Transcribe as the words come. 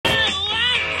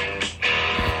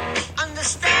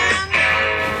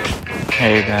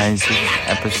Hey guys, this is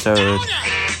episode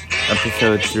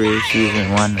 3,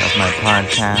 season 1 of my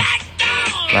podcast.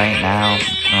 Right now,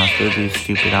 I'm still do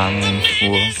stupid on me in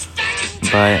school,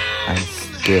 but I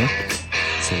skipped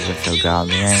because of how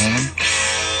godly I am.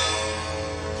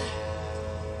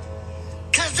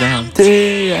 I'm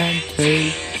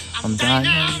TNT, I'm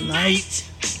dynamite,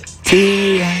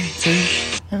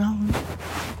 TNT, and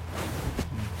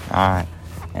Alright,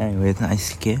 anyways, I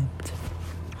skipped.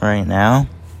 Right now,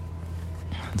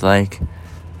 it's like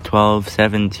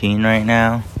 12:17 right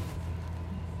now.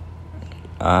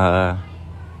 I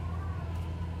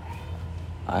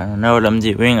don't know what I'm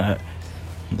doing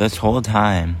this whole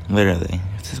time, literally.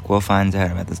 If the school finds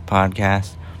out about this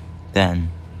podcast,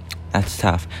 then that's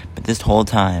tough. But this whole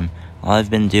time, all I've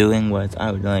been doing was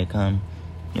I would I would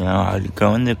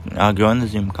go in the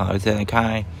Zoom call. I would say like,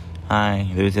 hi.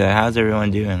 They would say, how's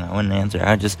everyone doing? I wouldn't answer.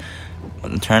 I would just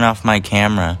turn off my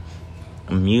camera,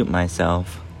 mute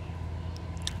myself,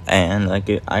 and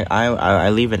I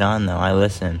leave it on though. I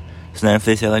listen. So then if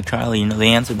they say like, Charlie, the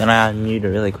answer, then I unmute it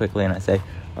really quickly and I say,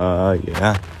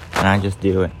 yeah, and I just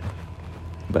do it.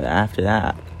 But after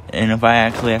that, and if I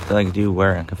actually have to do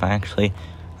work, if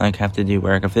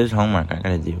there's homework, I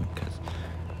gotta do it.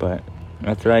 But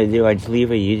that's what I do. I just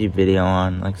leave a YouTube video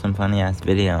on, some funny ass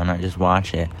video, and I just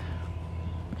watch it.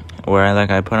 Or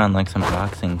I put on some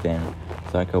boxing thing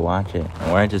so I could watch it.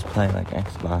 Or I just play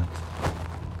Xbox.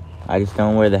 I just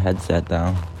don't wear the headset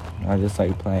though. I just play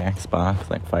Xbox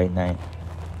Fight Night.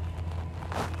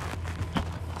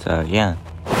 So yeah,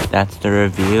 that's the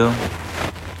review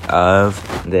of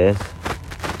this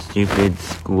stupid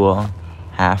school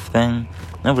half thing.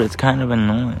 No, but it's kind of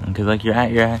annoying because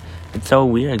it's so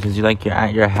weird because you're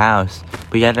at your house,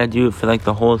 but you gotta do it for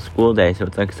the whole school day, so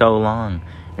it's so long.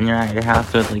 And you're at your house,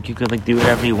 so it's you could do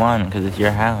whatever you want because it's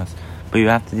your house, but you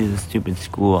have to do the stupid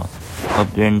school.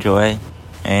 Hope you enjoy,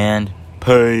 and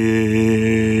peace.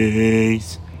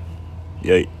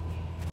 Yay.